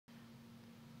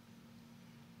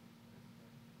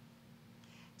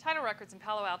Title records in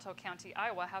Palo Alto County,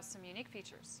 Iowa have some unique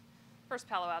features. First,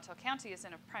 Palo Alto County is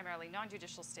in a primarily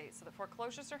non-judicial state, so the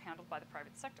foreclosures are handled by the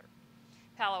private sector.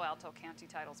 Palo Alto County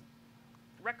titles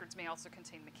records may also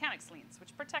contain mechanics liens,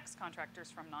 which protects contractors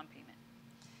from non-payment.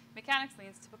 Mechanics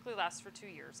liens typically last for 2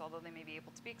 years, although they may be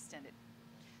able to be extended.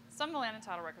 Some of the land and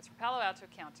title records for Palo Alto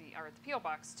County are at the P.O.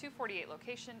 Box 248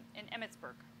 location in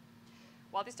Emmitsburg.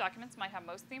 While these documents might have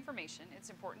most of the information,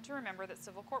 it's important to remember that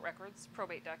civil court records,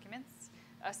 probate documents,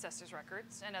 assessor's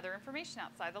records, and other information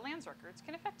outside the lands records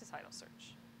can affect a title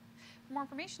search. For more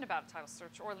information about a title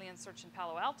search or land search in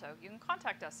Palo Alto, you can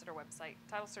contact us at our website,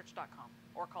 titlesearch.com,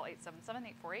 or call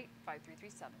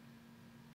 877-848-5337.